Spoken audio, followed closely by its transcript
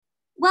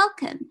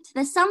Welcome to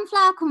the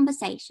Sunflower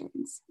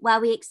Conversations,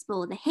 where we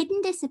explore the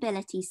hidden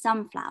disability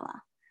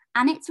sunflower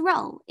and its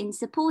role in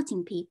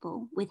supporting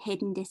people with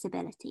hidden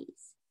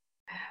disabilities.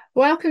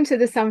 Welcome to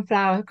the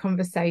Sunflower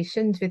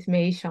Conversations with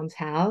me,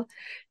 Chantal.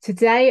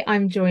 Today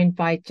I'm joined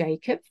by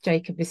Jacob.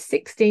 Jacob is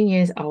 16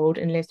 years old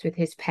and lives with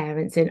his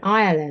parents in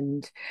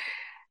Ireland.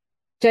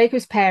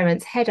 Jacob's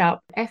parents head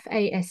up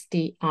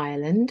FASD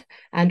Ireland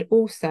and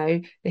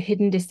also the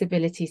Hidden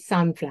Disability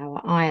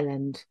Sunflower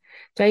Ireland.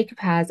 Jacob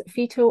has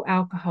fetal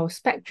alcohol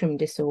spectrum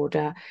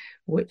disorder,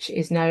 which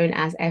is known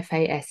as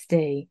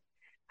FASD.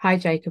 Hi,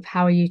 Jacob.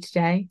 How are you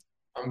today?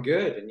 I'm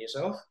good. And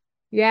yourself?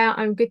 Yeah,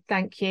 I'm good,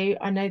 thank you.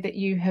 I know that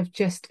you have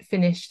just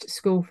finished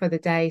school for the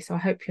day, so I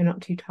hope you're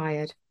not too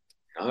tired.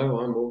 No,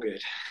 I'm all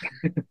good.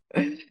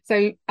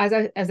 So, as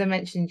I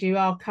mentioned, you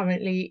are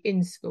currently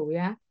in school,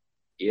 yeah?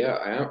 Yeah,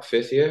 I am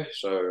fifth year,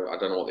 so I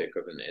don't know what the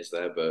equivalent is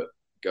there, but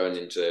going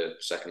into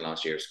second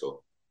last year of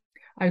school.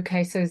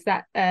 Okay, so is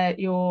that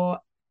your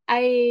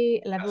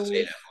A That's A levels?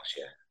 levels,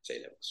 yeah. It's A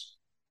levels.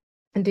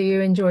 And do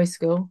you enjoy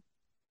school?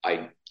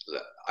 I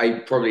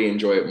I probably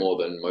enjoy it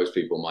more than most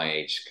people my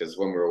age because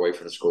when we're away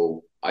from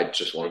school, I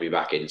just want to be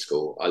back in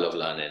school. I love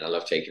learning. I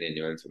love taking in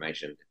new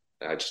information.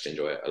 I just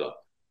enjoy it a lot.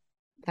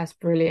 That's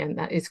brilliant.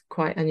 That is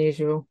quite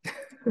unusual.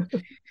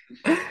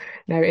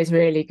 No, it's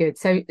really good.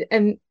 So,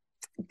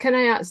 can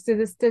I ask,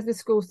 does the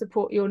school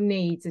support your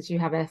needs as you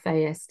have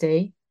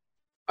FASD?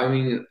 I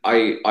mean,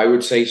 I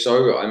would say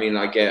so. I mean,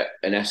 I get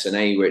an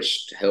SNA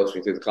which helps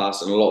me through the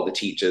class, and a lot of the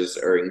teachers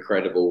are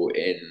incredible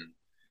in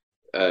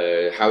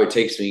how it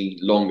takes me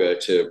longer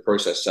to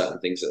process certain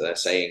things that they're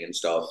saying and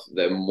stuff.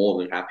 They're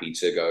more than happy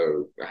to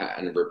go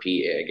and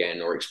repeat it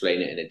again or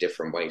explain it in a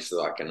different way so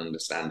that I can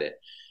understand it.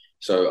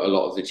 So a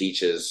lot of the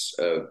teachers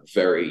are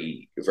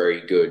very,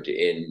 very good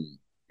in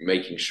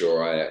making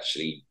sure I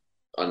actually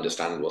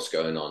understand what's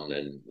going on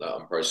and that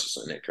I'm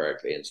processing it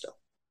correctly and stuff.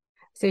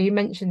 So you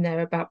mentioned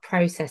there about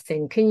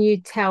processing. Can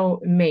you tell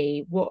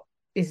me what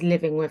is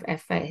living with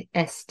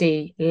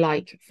FASD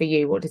like for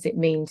you? What does it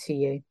mean to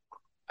you?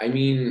 I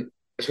mean,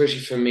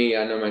 especially for me,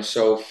 I know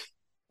myself,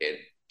 it,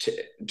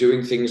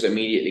 doing things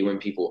immediately when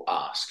people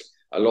ask.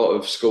 A lot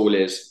of school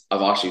is,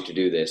 I've asked you to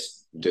do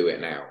this, do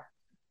it now.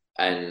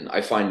 And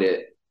I find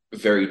it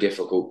very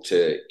difficult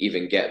to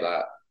even get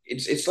that.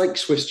 It's like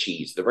Swiss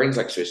cheese. The brain's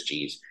like Swiss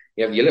cheese.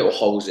 You have your little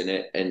holes in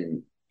it,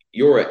 and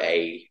you're at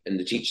A, and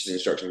the teacher's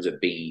instructions are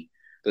B.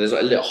 But there's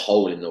like a little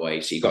hole in the way,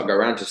 so you got to go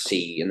around to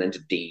C, and then to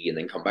D, and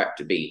then come back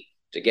to B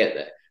to get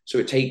there. So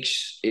it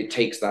takes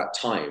that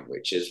time,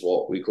 which is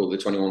what we call the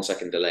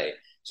 21-second delay.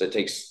 So it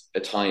takes a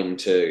time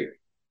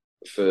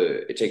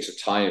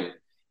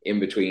in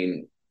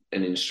between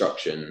an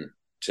instruction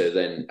to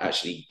then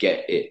actually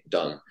get it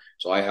done.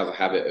 So I have a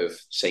habit of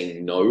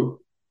saying no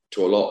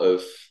to a lot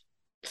of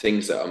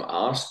things that I'm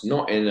asked,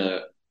 not in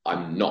a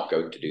I'm not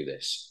going to do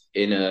this.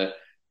 In a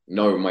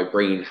no, my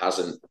brain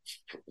hasn't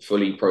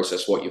fully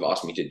processed what you've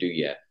asked me to do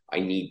yet. I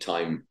need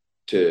time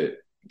to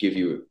give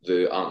you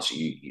the answer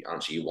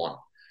you want.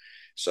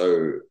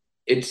 So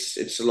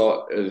it's a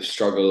lot of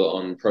struggle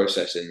on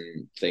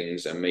processing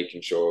things and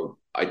making sure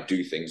I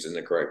do things in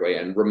the correct way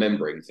and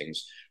remembering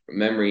things.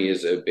 Memory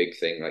is a big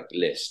thing, like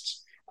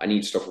lists. I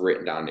need stuff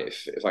written down.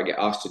 If I get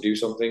asked to do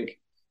something,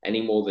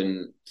 any more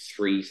than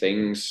three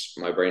things,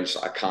 my brain's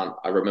I can't.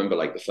 I remember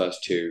like the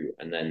first two,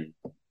 and then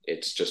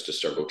it's just a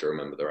struggle to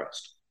remember the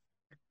rest.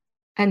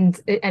 And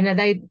are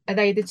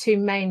they the two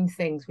main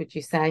things, would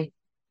you say?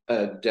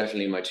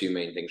 Definitely my two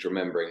main things: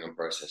 remembering and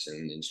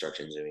processing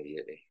instructions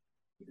immediately.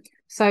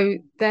 So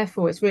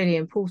therefore, it's really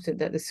important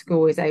that the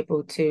school is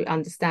able to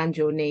understand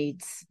your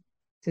needs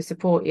to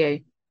support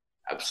you.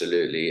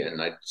 Absolutely, and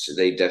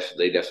they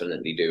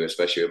definitely do,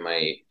 especially with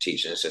my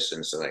teaching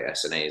assistants, so like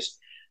SNAs.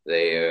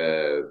 They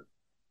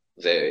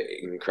they're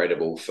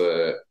incredible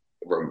for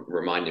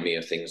reminding me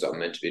of things that I'm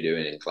meant to be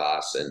doing in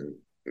class and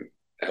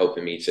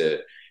helping me to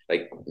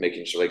like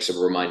making sure like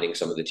some reminding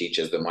some of the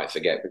teachers that might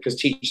forget because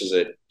teachers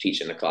are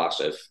teaching a class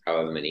of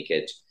however many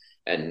kids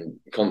and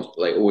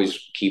like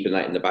always keeping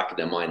that in the back of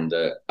their mind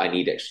that I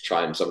need extra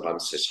time.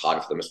 Sometimes it's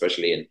hard for them,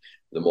 especially in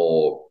the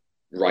more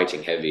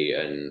writing heavy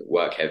and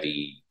work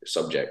heavy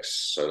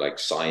subjects, so like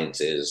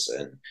sciences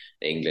and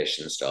English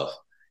and stuff.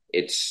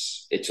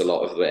 It's a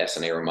lot of the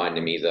SNA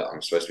reminding me that I'm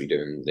supposed to be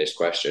doing this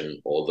question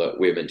or that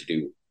we're meant to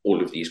do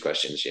all of these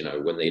questions. You know,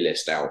 when they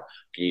list out,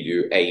 can you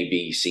do A,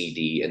 B, C,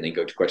 D, and then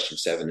go to question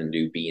seven and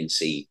do B and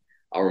C?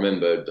 I'll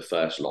remember the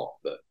first lot,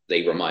 but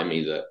they remind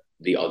me that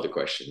the other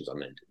questions I'm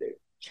meant to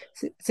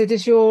do. So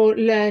does your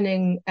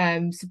learning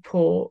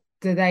support,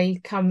 do they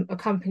come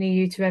accompany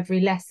you to every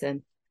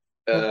lesson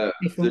or Uh,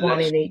 the different one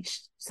less in each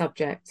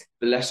subject?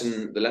 the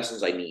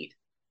lessons I need.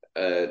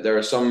 There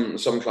are some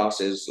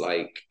classes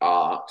like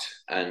art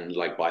and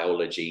like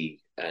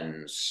biology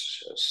and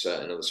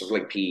certain other stuff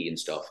like PE and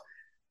stuff.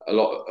 A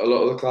lot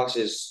of the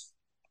classes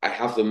I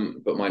have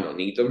them but might not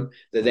need them.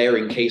 They're there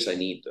in case I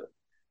need them.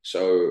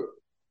 So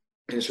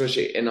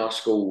especially in our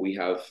school, we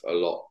have a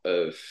lot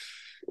of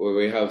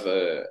we have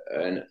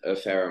a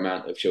fair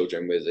amount of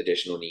children with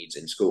additional needs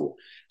in school.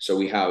 So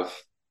we have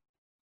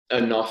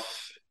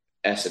enough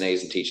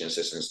SNAs and teaching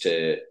assistants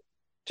to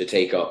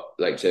take up,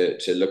 like to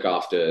look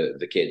after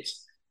the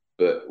kids,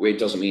 but it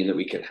doesn't mean that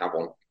we can have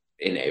one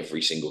in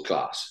every single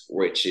class,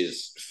 which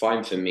is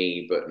fine for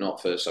me, but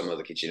not for some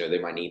other kids. You know, they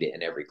might need it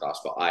in every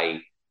class, but I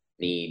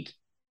need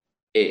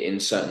it in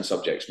certain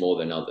subjects more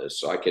than others.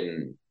 So I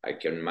can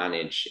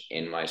manage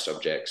in my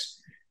subjects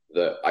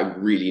that I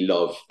really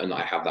love and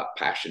I have that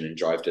passion and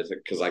drive to,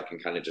 because I can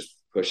kind of just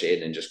push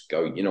in and just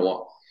go, you know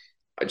what,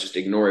 I just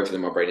ignore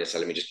everything my brain is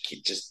telling me,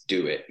 just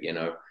do it, you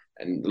know.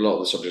 And a lot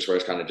of the subjects where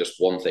it's kind of just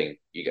one thing,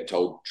 you get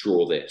told,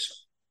 draw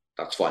this.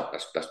 That's fine.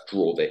 That's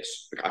draw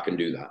this. I can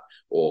do that.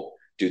 Or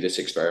do this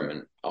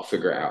experiment. I'll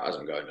figure it out as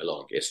I'm going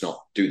along. It's not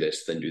do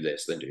this, then do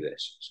this, then do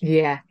this. So,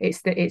 Yeah,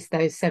 it's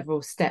those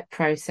several step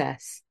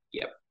process.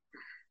 yep.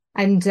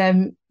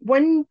 And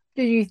when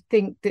do you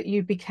think that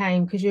you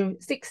became, because you're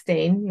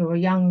 16, you're a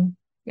young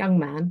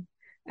man,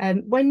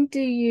 when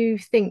do you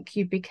think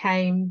you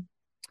became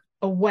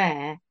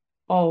aware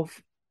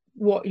of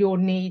what your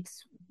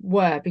needs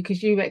were?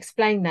 Because you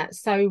explained that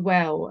so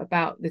well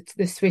about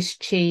the Swiss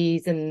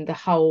cheese and the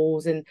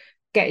holes and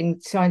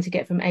trying to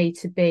get from A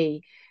to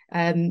B,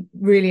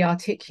 really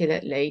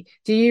articulately.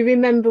 Do you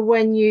remember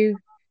when you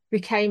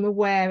became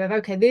aware of,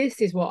 okay,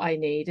 this is what I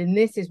need and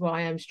this is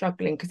why I'm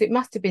struggling? Because it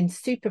must have been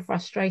super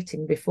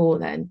frustrating before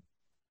then.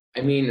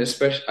 I mean,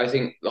 especially I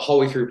think the whole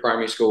way through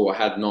primary school, I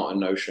had not a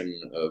notion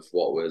of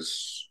what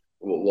was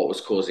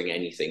causing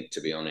anything.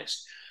 To be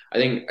honest, I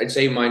think I'd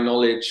say my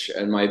knowledge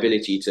and my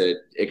ability to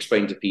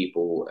explain to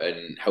people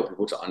and help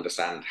people to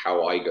understand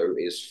how I go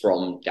is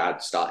from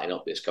Dad starting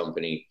up this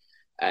company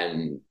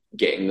and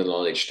getting the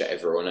knowledge to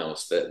everyone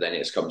else. That then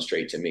it's come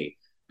straight to me,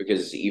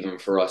 because even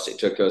for us, it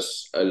took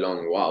us a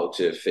long while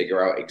to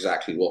figure out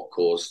exactly what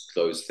caused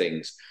those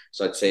things.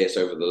 So I'd say it's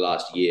over the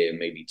last year,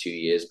 maybe 2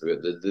 years,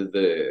 but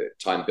the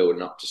time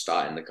building up to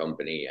starting the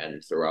company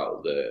and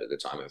throughout the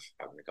time of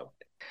having the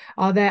company.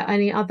 Are there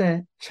any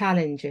other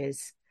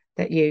challenges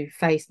that you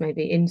face,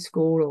 maybe in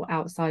school or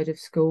outside of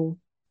school?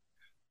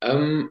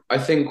 I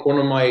think one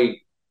of my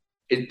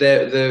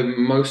they're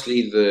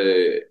mostly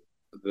the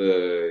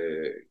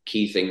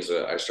key things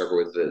that I struggle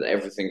with. That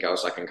everything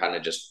else I can kind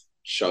of just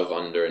shove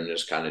under and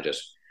just kind of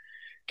just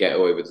get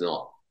away with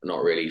not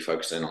really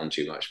focusing on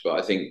too much. But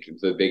I think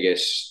the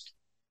biggest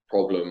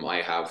problem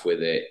I have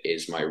with it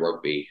is my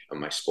rugby and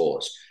my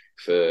sports.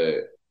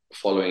 For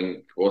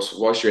following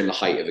whilst you're in the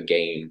height of a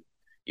game,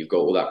 you've got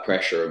all that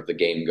pressure of the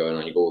game going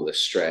on, you've got all the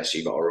stress,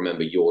 you've got to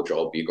remember your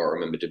job, you've got to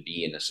remember to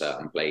be in a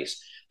certain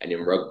place. And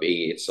in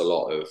rugby, it's a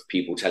lot of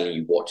people telling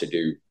you what to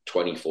do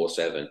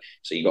 24/7.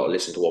 So you got to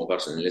listen to one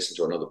person and listen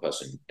to another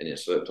person. And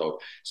it's sort of,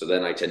 so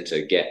then I tend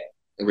to get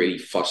really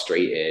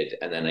frustrated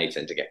and then I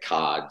tend to get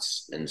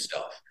cards and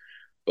stuff.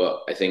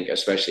 But I think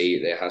especially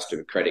there has to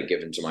be credit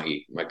given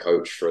to my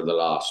coach for the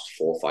last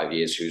 4 or 5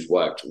 years, who's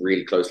worked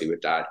really closely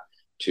with Dad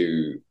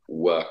to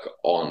work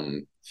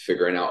on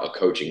figuring out a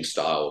coaching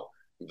style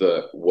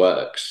that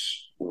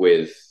works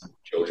with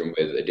children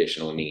with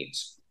additional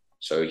needs.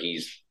 So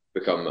he's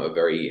become a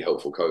very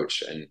helpful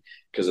coach. And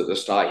because at the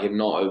start he had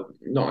not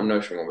a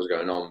notion what was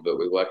going on, but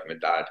with working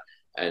with Dad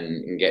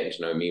and getting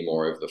to know me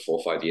more over the 4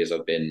 or 5 years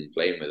I've been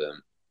playing with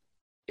him,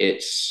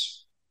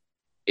 it's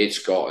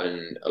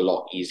gotten a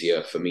lot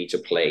easier for me to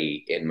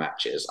play in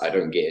matches. I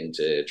don't get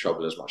into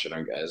trouble as much. I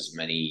don't get as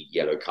many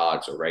yellow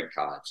cards or red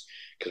cards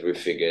because we've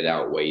figured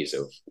out ways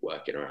of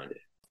working around it.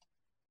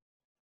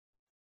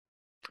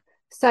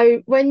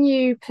 So when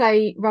you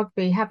play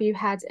rugby, have you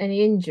had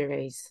any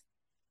injuries?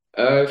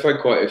 I've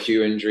had quite a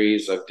few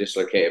injuries. I've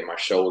dislocated my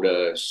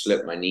shoulder,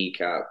 slipped my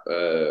kneecap.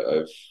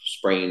 I've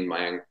sprained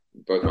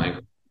both my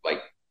ankles,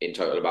 like in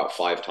total about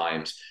 5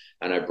 times,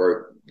 and I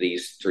broke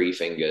these 3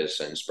 fingers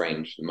and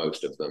sprained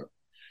most of them.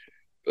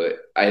 But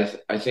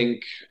I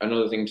think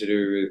another thing to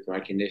do with my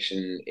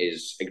condition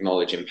is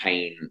acknowledging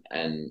pain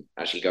and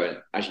actually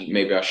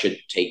maybe I should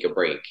take a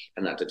break,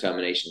 and that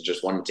determination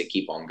just wanted to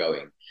keep on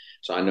going.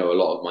 So I know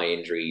a lot of my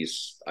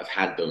injuries, I've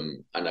had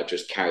them and I've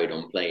just carried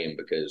on playing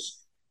because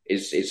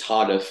it's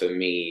harder for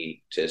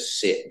me to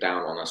sit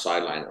down on a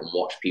sideline and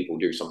watch people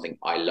do something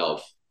I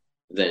love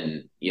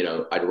than,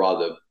 I'd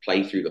rather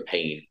play through the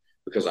pain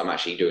because I'm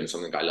actually doing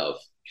something I love,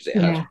 because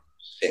it hurts me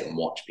to sit and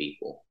watch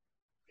people.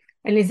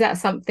 And is that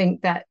something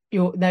that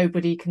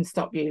nobody can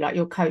stop you? Like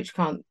your coach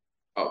can't?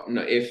 Oh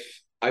no,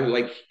 if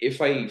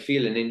I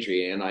feel an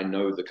injury and I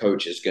know the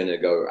coach is gonna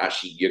go,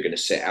 actually you're gonna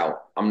sit out,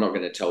 I'm not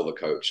gonna tell the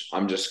coach.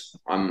 I'm just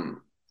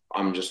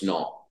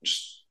not,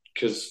 just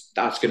because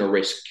that's gonna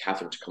risk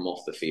having to come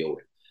off the field.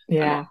 And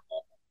Yeah.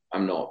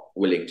 I'm not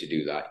willing to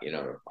do that.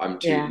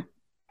 Yeah.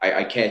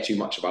 I care too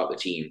much about the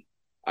team.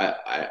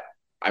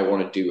 I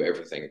want to do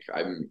everything.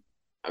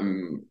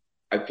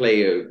 I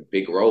play a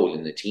big role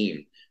in the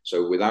team.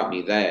 So without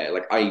me there,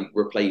 like I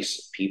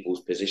replace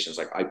people's positions.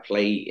 Like I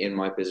play in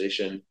my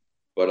position,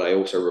 but I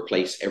also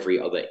replace every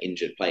other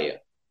injured player.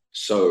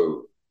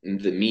 So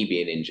me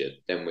being injured,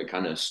 then we're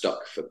kind of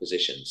stuck for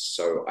positions.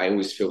 So I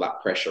always feel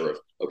that pressure of,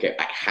 okay,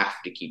 I have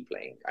to keep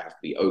playing. I have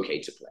to be okay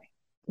to play.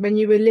 When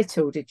you were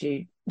little,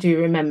 do you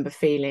remember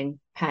feeling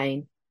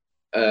pain?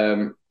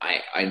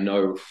 I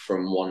know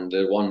from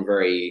the one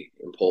very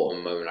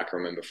important moment I can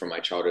remember from my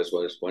childhood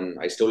was when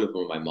I still lived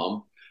with my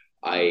mum.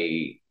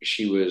 I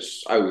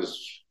was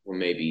well,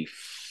 maybe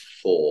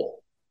four,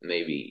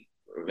 maybe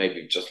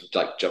just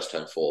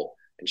turned four,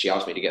 and she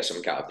asked me to get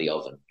something out of the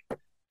oven,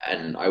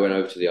 and I went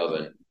over to the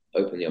oven,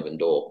 opened the oven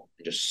door,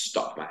 and just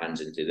stuck my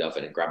hands into the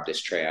oven and grabbed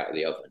this tray out of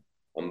the oven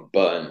and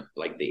burned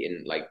like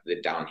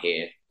the down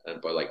here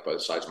by like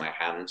both sides of my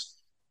hands,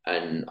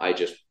 and I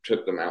just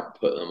took them out,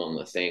 put them on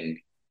the thing,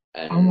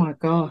 Oh and my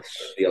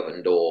gosh. the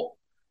oven door,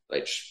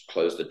 like just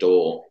closed the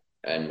door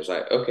and was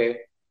like, okay,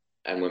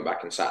 and went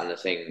back and sat in the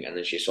thing. And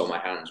then she saw my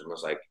hands and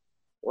was like,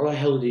 what the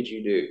hell did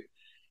you do?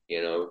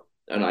 You know,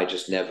 and I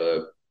just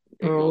never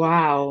Oh, ignored.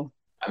 wow.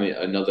 I mean,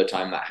 another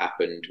time that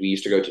happened, we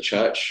used to go to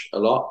church a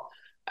lot.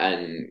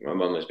 And my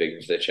mum was big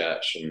into the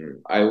church,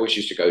 and I always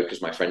used to go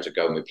because my friends would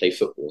go and we'd play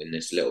football in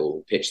this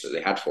little pitch that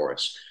they had for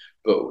us.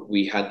 But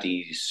we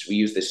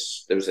used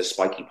this, there was a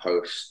spiky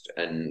post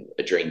and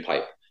a drain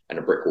pipe and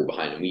a brick wall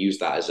behind, and we used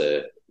that as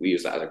a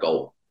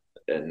goal,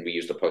 and we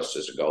used the post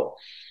as a goal.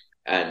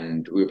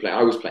 And we were playing.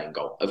 I was playing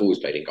goal. I've always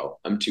played in goal.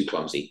 I'm too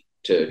clumsy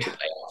to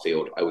play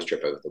outfield. I always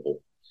trip over the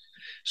ball.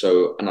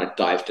 So, and I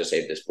dived to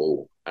save this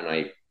ball, and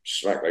I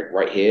struck like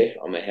right here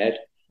on my head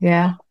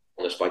Yeah.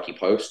 on the spiky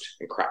post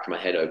and cracked my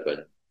head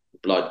open,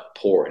 blood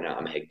pouring out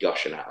of my head,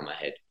 gushing out of my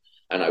head,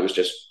 and I was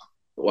just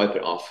wiping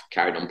it off.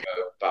 Carried on for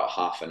about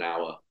half an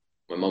hour.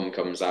 My mum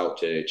comes out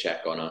to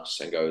check on us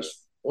and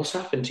goes, "What's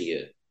happened to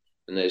you?"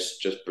 And there's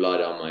just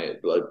blood,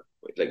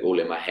 like all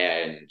in my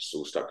hair, and it's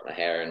all stuck in my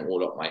hair and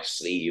all up my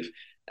sleeve.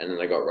 And then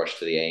I got rushed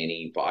to the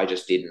A&E, but I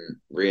just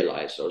didn't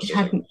realize. So I was You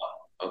just like, hadn't,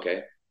 oh,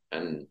 okay,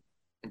 and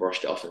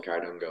brushed it off and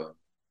carried on going.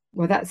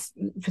 well, that's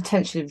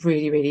potentially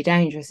really, really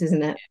dangerous,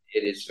 isn't it?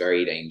 It is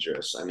very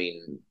dangerous. I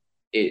mean,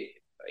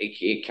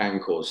 it can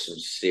cause some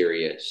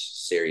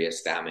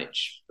serious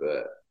damage,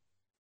 but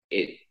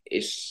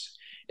it's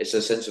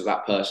a sense of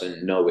that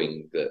person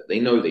knowing that they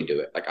know they do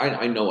it. Like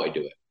I know I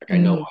do it. Like I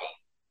know Mm,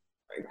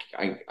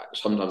 I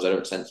sometimes I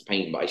don't sense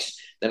pain, but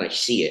then I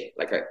see it.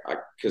 Like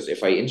because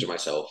if I injure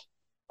myself,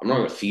 I'm not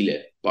going to feel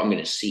it, but I'm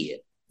going to see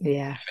it.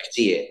 yeah. If I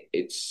see it,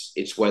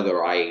 it's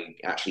whether I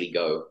actually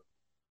go.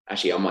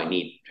 Actually, I might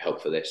need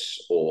help for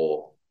this,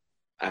 or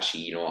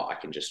actually, you know what, I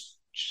can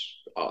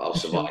I'll For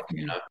survive. sure.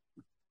 You know.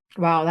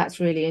 Wow, that's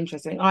really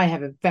interesting. I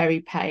have a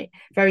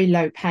very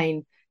low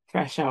pain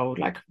threshold,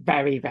 like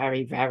very,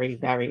 very, very,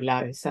 very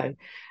low. So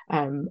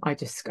I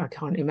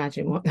can't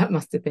imagine what that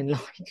must have been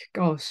like.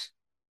 Gosh.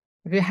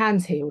 Have your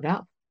hands healed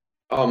up?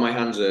 Oh, my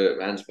hands are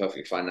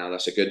perfectly fine now.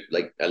 That's a good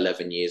like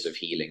 11 years of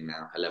healing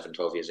now. 11,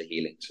 12 years of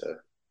healing. So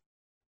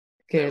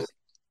they're Good,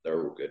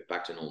 they're all good,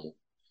 back to normal.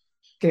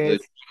 The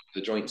good.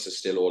 the joints are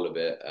still all a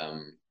bit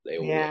they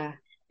all like Yeah.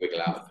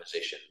 wiggle out of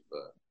position,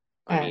 but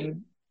I mean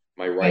Um,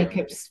 my right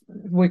Jacob's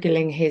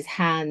wiggling his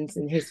hands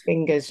and his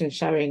fingers and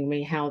showing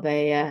me how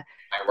they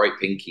my right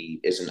pinky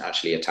isn't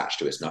actually attached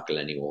to its knuckle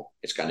anymore.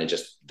 It's kind of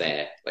just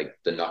there. Like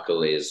the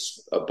knuckle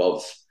is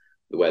above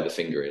where the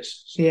finger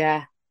is. So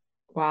yeah,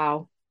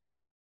 wow.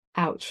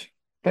 Ouch.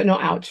 But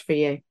not ouch for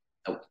you.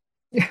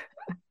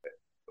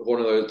 one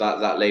of those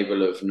that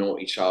label of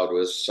naughty child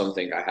was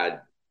something I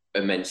had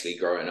immensely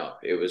growing up.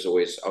 It was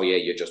always, oh yeah,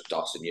 you're just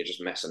dusting, you're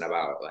just messing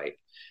about, like.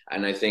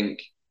 And I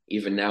think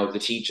even now the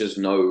teachers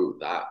know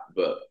that,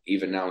 but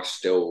even now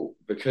still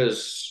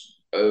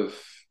of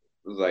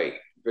like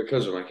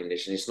because of my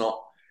condition, it's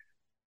not.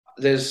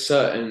 There's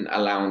certain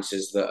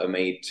allowances that are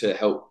made to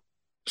help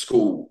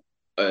school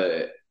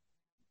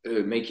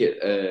make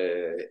it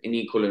an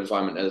equal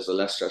environment as a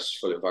less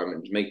stressful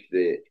environment, to make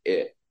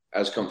it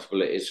as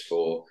comfortable it is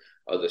for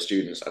other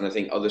students. And I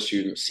think other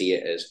students see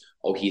it as,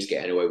 oh, he's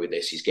getting away with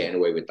this, he's getting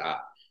away with that.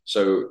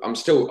 So I've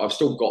still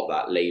got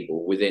that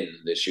label within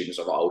the students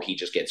of, oh, he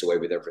just gets away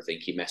with everything,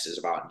 he messes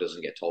about and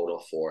doesn't get told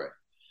off for it,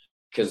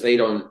 because they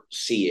don't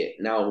see it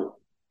now.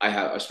 I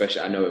have,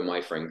 especially I know in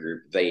my friend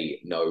group,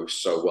 they know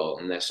so well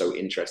and they're so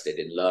interested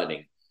in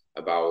learning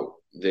about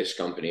this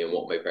company and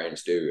what my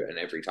parents do. And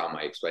every time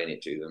I explain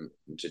it to them,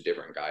 to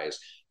different guys,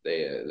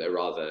 they're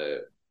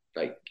rather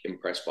like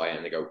impressed by it,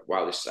 and they go,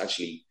 "Wow, this is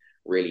actually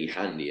really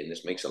handy, and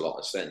this makes a lot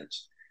of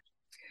sense."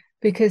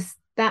 Because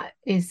that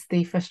is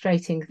the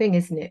frustrating thing,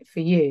 isn't it, for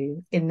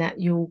you, in that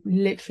you're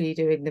literally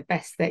doing the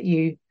best that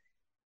you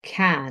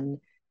can.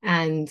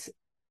 And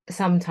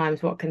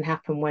sometimes what can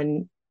happen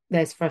when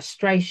there's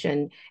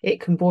frustration,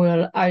 it can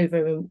boil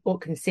over in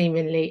what can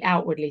seemingly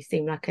outwardly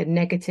seem like a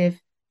negative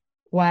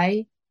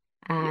way.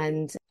 Yeah,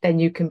 And then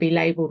you can be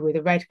labeled with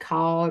a red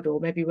card, or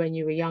maybe when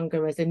you were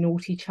younger as a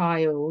naughty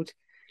child.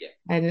 yeah.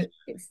 And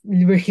it's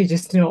really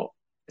just not,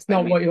 it's I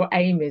not mean, what your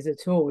aim is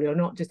at all. You're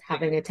not just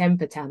having a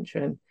temper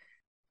tantrum.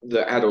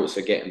 the adults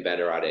are getting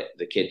better at it.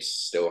 The kids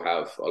still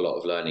have a lot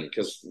of learning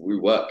because we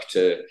work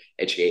to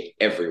educate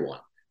everyone.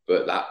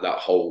 But that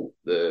whole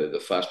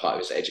the first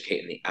part is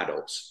educating the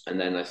adults, and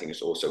then I think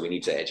it's also we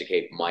need to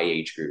educate my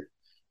age group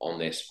on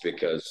this,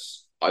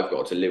 because I've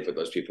got to live with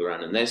those people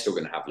around, and they're still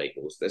going to have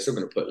labels. They're still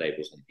going to put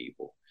labels on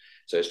people.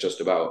 So it's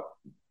just about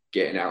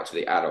getting out to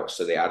the adults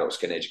so the adults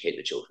can educate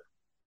the children.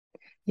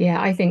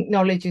 Yeah, I think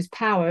knowledge is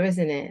power,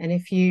 isn't it? And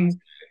if you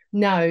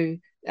know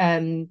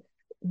um,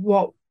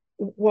 what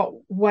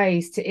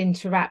ways to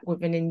interact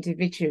with an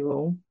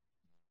individual,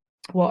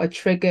 what are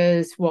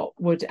triggers, what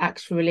would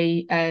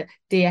actually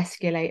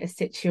de-escalate a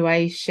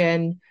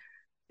situation,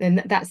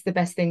 then that's the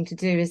best thing to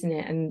do, isn't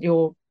it? And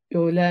your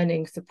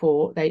learning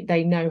support,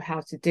 they know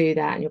how to do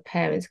that, and your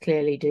parents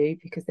clearly do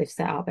because they've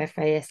set up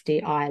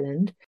FASD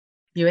Ireland.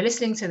 You are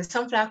listening to the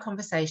Sunflower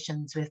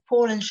Conversations with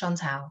Paul and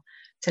Chantal.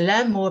 To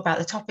learn more about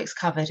the topics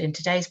covered in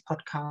today's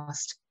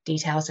podcast,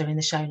 details are in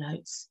the show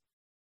notes.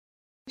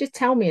 Just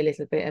tell me a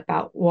little bit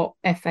about what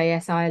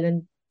FAS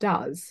Ireland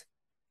does.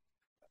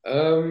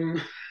 I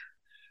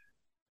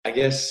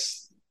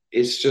guess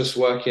it's just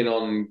working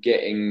on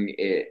getting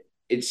it.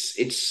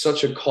 It's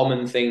such a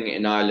common thing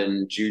in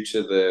Ireland due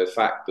to the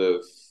fact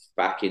of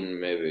back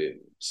in maybe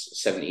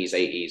 70s,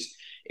 80s,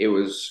 it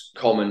was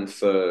common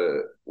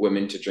for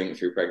women to drink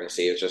through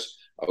pregnancy. It was just,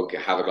 okay,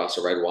 have a glass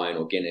of red wine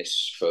or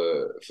Guinness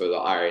for the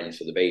iron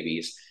for the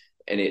babies,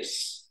 and it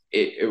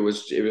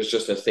was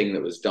just a thing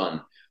that was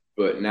done.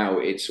 But now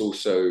it's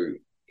also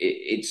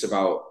it's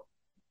about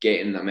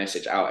getting the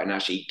message out and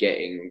actually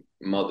getting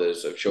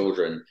mothers of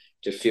children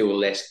to feel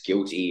less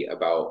guilty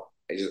about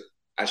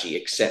actually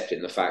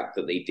accepting the fact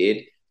that they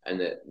did and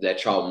that their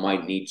child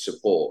might need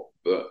support.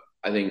 But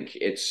I think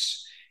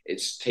it's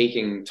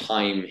taking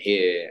time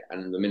here,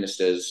 and the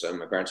ministers and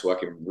my parents are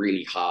working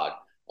really hard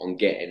on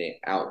getting it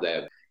out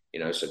there.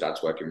 So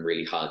Dad's working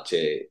really hard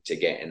to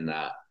getting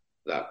that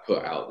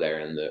put out there,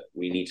 and that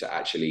we need to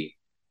actually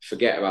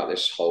forget about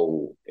this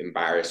whole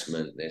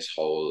embarrassment, this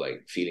whole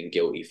like feeling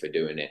guilty for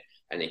doing it,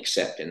 and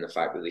accepting the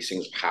fact that these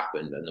things have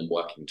happened, and then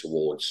working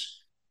towards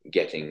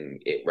getting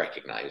it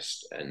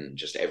recognized and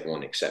just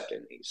everyone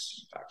accepting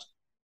these facts.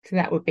 So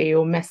that would be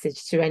your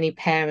message to any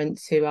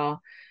parents who are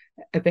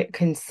a bit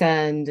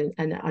concerned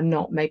and are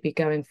not maybe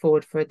going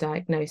forward for a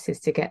diagnosis,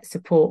 to get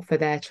support for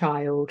their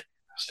child.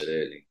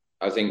 Absolutely.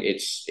 I think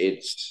it's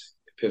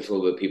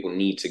pivotal that people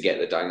need to get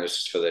the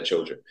diagnosis for their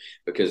children,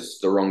 because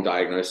the wrong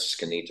diagnosis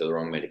can lead to the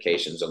wrong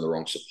medications and the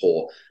wrong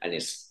support, and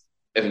it's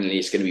evidently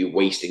it's going to be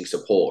wasting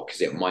support because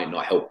it might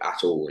not help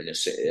at all in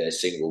a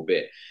single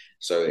bit.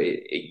 So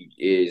it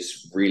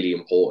is really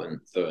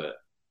important that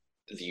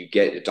you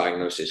get the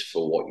diagnosis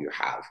for what you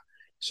have.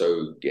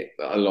 So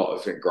a lot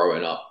of it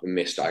growing up,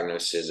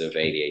 misdiagnoses of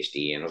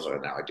ADHD, and also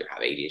now I do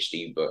have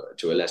ADHD, but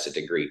to a lesser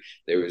degree.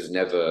 There was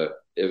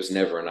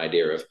never an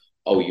idea of,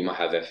 oh, you might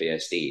have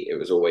FASD. It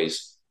was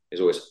always,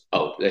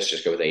 oh, let's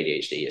just go with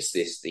ADHD. It's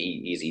this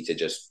easy to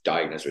just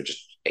diagnose with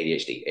just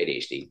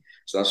ADHD.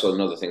 So that's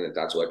another thing that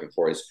Dad's working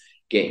for, is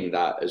getting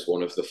that as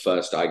one of the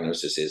first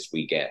diagnoses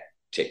we get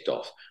ticked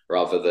off,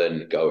 rather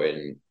than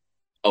going,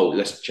 oh,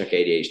 let's check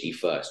ADHD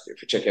first.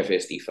 If we check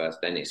FASD first,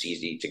 then it's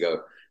easy to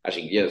go,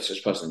 actually, yeah, this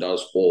person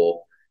does,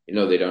 or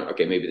they don't.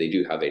 Okay, maybe they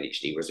do have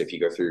ADHD. Whereas if you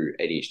go through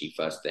ADHD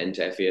first, then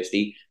to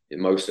FASD,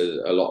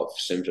 a lot of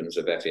symptoms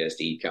of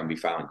FASD can be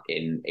found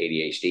in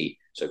ADHD.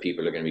 So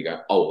people are going to be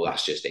going, oh, well,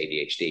 that's just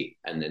ADHD,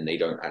 and then they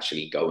don't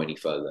actually go any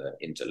further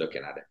into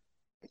looking at it.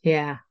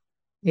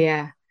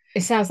 Yeah.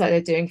 It sounds like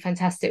they're doing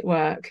fantastic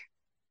work,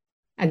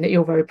 and that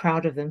you're very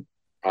proud of them.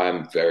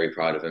 I'm very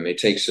proud of them. It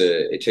takes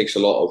a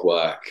lot of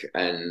work,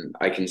 and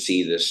I can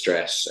see the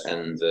stress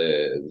and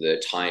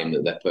the time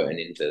that they're putting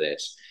into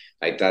this.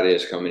 Like, Dad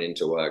is coming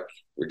into work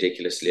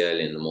ridiculously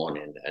early in the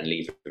morning and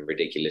leaving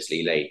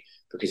ridiculously late,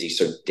 because he's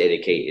so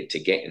dedicated to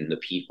getting the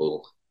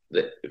people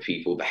the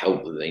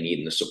help that they need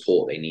and the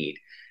support they need.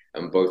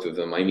 And both of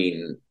them, I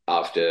mean,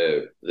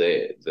 after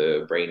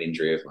the brain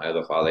injury of my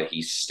other father,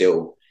 he's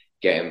still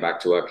getting back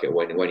to work.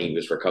 When he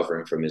was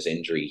recovering from his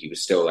injury, he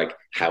was still like,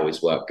 how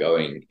is work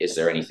going? Is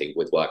there anything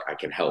with work I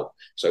can help?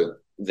 So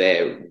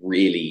they're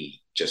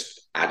really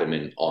just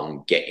adamant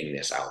on getting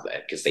this out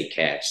there because they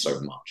care so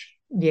much.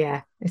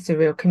 Yeah, it's a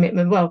real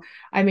commitment. Well,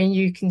 I mean,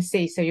 you can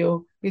see, so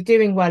you're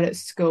doing well at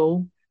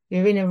school,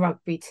 you're in a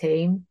rugby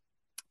team.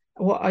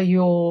 What are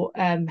your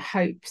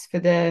hopes for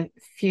the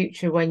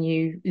future when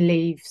you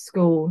leave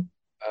school?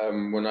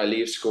 When I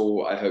leave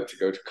school, I hope to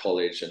go to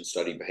college and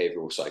study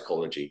behavioral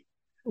psychology.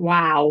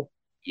 Wow.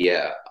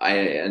 Yeah,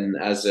 and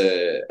as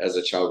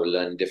a child with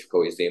learning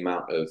difficulties, the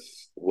amount of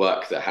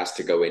work that has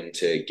to go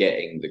into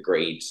getting the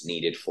grades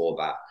needed for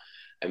that,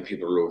 and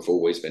people have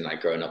always been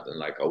like growing up and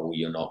like, oh, well,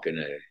 you're not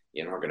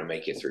gonna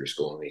make it through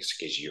school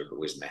because you're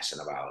always messing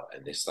about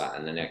and this, that,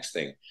 and the next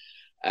thing.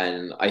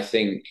 And I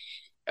think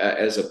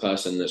as a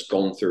person that's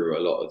gone through a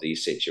lot of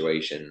these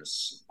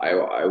situations,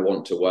 I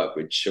want to work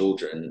with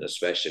children,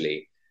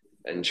 especially,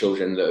 and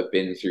children that have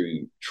been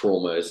through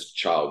trauma as a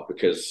child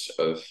because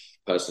of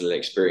personal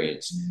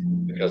experience,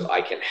 because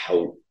I can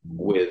help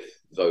with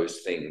those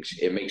things.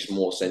 It makes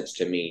more sense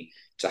to me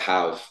to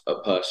have a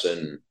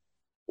person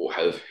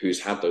who's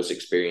had those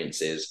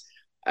experiences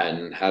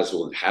and had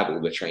all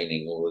the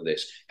training, all of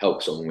this,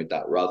 help someone with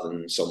that, rather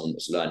than someone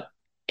that's learned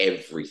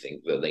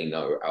everything that they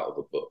know out of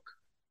a book.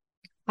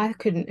 I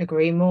couldn't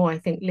agree more. I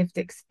think lived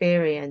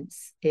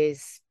experience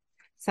is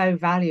so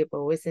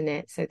valuable, isn't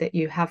it? So that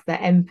you have the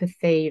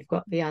empathy, you've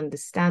got the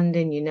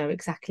understanding, you know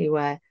exactly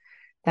where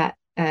that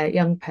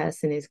young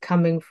person is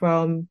coming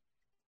from.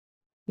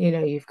 You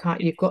know, you've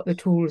got the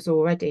tools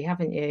already,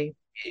 haven't you?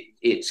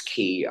 It's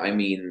key. I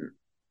mean,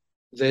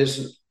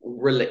 there's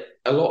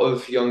a lot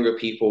of younger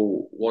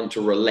people want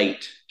to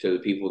relate to the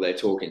people they're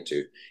talking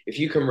to. If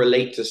you can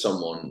relate to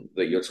someone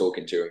that you're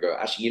talking to and go,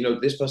 actually,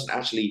 this person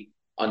actually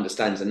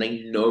understands and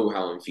they know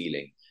how I'm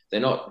feeling. They're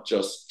not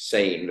just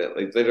saying that,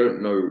 like, they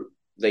don't know.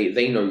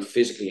 They know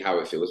physically how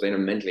it feels. They know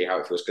mentally how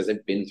it feels because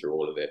they've been through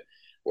all of it.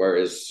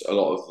 Whereas a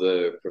lot of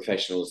the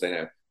professionals,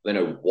 they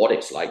know what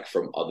it's like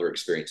from other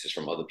experiences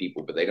from other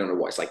people, but they don't know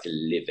what it's like to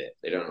live it.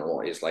 They don't know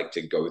what it's like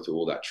to go through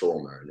all that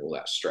trauma and all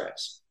that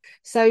stress.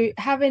 So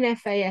having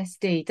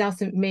FASD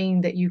doesn't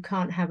mean that you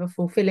can't have a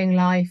fulfilling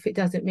life. It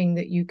doesn't mean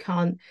that you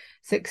can't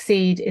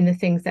succeed in the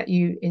things that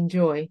you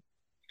enjoy.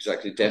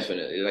 Exactly,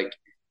 definitely. Like,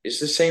 it's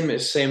the same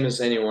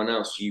as anyone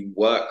else. You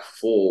work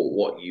for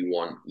what you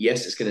want.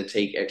 Yes, it's going to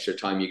take extra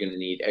time. You're going to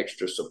need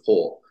extra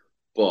support,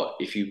 but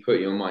if you put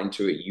your mind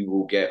to it, you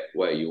will get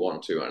where you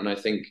want to. And I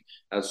think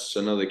that's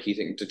another key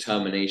thing: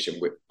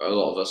 determination. A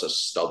lot of us are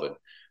stubborn.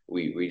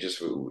 We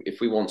just, if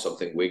we want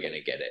something, we're going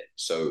to get it.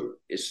 So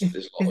Is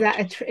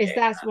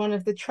that one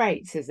of the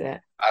traits? Is it?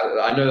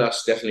 I know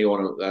that's definitely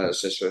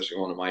that's especially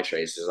one of my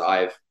traits. Is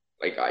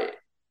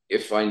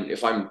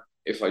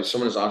if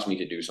someone has asked me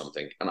to do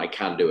something and I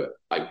can do it,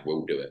 I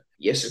will do it.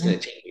 Yes, it's going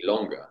to take me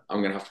longer.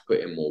 I'm going to have to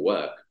put in more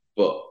work,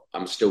 but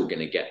I'm still going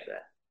to get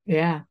there.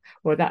 Yeah,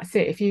 well, that's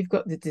it. If you've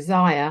got the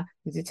desire,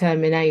 the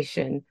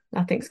determination,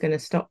 nothing's going to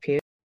stop you.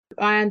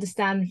 I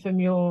understand from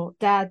your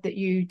dad that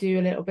you do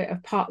a little bit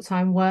of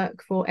part-time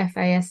work for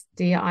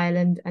FASD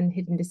Ireland and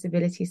Hidden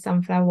Disability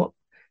Sunflower. What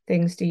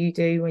things do you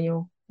do when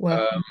you're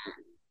working?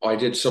 I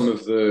did some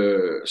of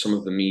the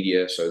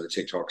media, so the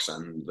TikToks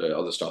and the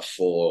other stuff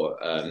for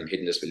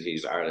Hidden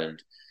Disabilities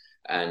Ireland,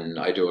 and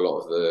I do a lot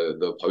of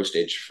the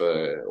postage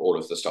for all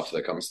of the stuff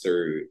that comes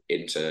through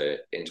into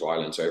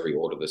Ireland. So every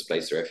order that's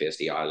placed through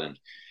FASD Ireland,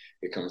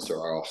 it comes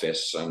through our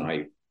office, and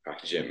I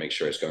package it, make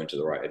sure it's going to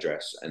the right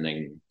address, and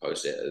then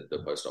post it at the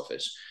post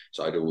office.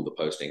 So I do all the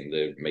posting,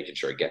 making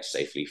sure it gets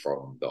safely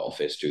from the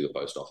office to the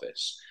post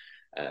office,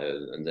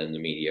 and then the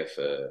media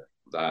for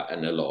that.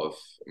 And a lot of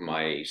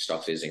my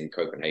stuff is in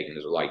Copenhagen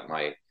as well. Like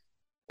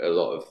a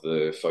lot of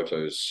the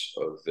photos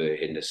of the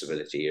hidden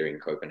disability are in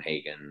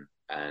Copenhagen,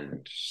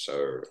 and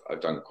so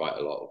I've done quite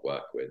a lot of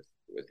work with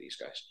these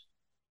guys.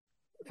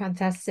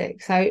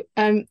 Fantastic. So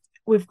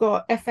we've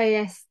got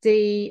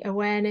FASD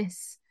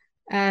awareness.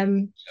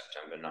 September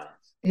 9th.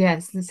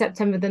 Yes,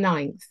 September the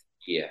 9th.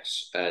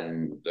 Yes,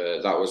 and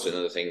that was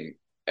another thing.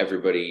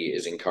 Everybody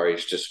is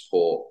encouraged to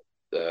support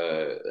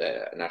the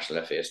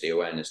National FASD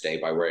Awareness Day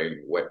by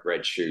wearing wet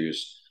red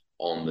shoes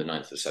on the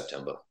 9th of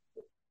September.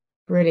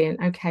 Brilliant.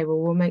 Okay, well,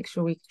 we'll make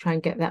sure we try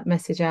and get that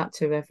message out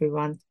to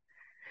everyone.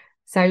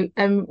 So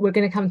we're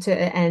going to come to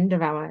the end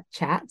of our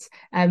chat.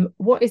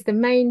 What is the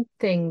main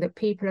thing that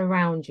people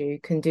around you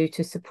can do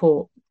to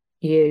support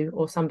you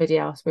or somebody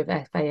else with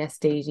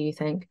FASD, do you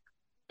think?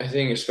 I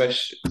think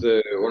especially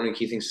one of the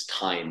key things is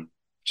time.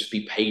 Just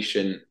be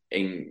patient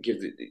and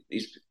give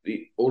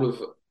all of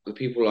the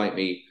people like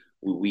me.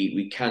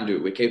 We can do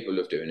it. We're capable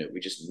of doing it. We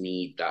just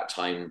need that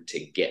time to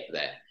get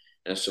there.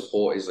 And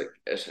support is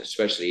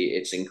especially,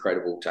 it's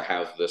incredible to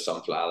have the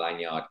Sunflower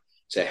Lanyard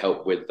to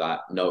help with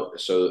that note,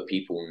 so that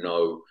people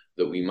know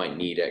that we might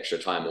need extra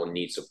time or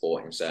need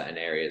support in certain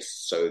areas.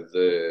 So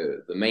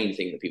the main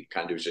thing that people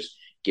can do is just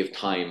give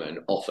time and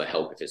offer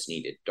help if it's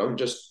needed. Don't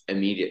just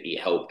immediately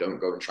help. Don't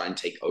go and try and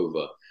take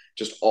over.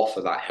 Just offer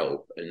that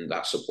help and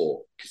that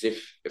support. Because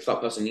if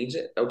that person needs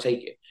it, they'll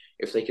take it.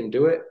 If they can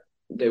do it,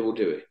 they will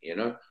do it,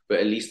 But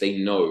at least they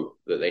know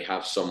that they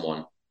have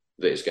someone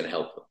that is going to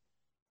help them.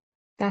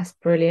 That's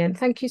brilliant.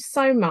 Thank you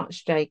so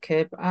much,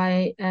 Jacob.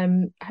 I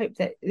hope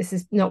that this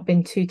has not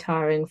been too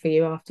tiring for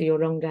you after your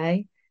long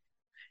day.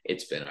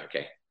 It's been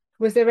okay.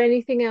 Was there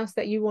anything else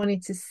that you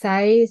wanted to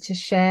say, to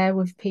share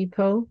with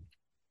people?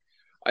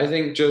 I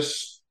think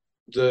just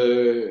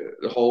the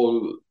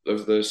whole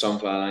of the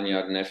Sunflower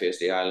Lanyard and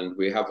FASD Ireland,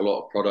 we have a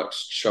lot of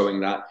products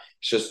showing that.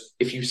 It's just,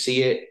 if you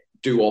see it,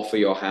 do offer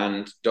your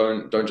hand.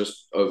 Don't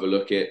just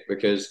overlook it,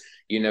 because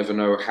you never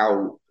know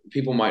how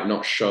people might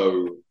not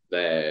show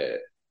their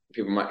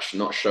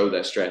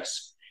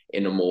stress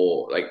in a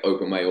more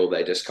open way, or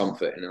their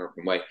discomfort in an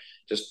open way.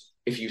 Just,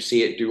 if you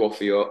see it, do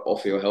offer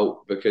your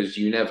help, because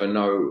you never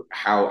know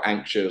how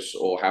anxious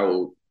or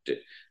how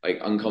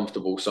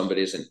uncomfortable someone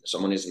is in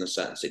a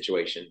certain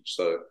situation.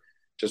 So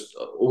just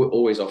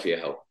always offer your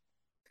help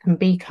and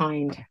be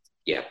kind.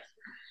 Yeah.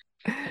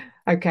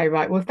 Okay,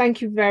 right. Well,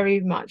 thank you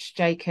very much,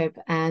 Jacob,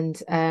 and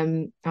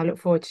I look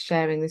forward to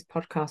sharing this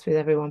podcast with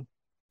everyone.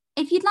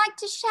 If you'd like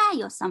to share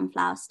your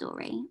sunflower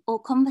story or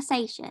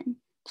conversation,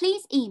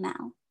 please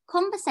email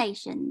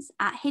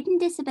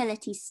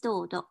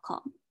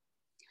conversations@hiddendisabilitiesstore.com.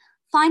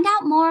 Find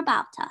out more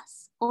about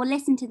us or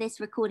listen to this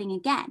recording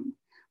again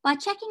by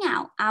checking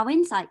out our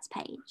insights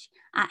page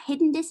at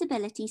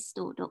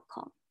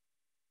hiddendisabilitiesstore.com.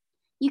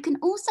 You can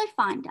also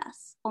find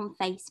us on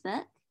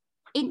Facebook,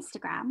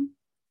 Instagram,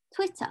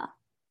 Twitter,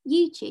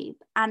 YouTube,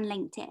 and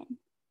LinkedIn.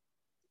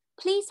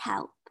 please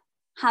help,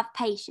 have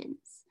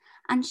patience,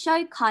 and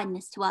show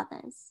kindness to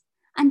others,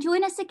 and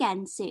join us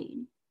again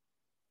soon.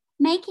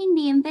 Making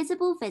the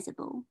invisible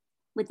visible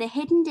with the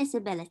Hidden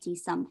Disability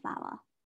Sunflower.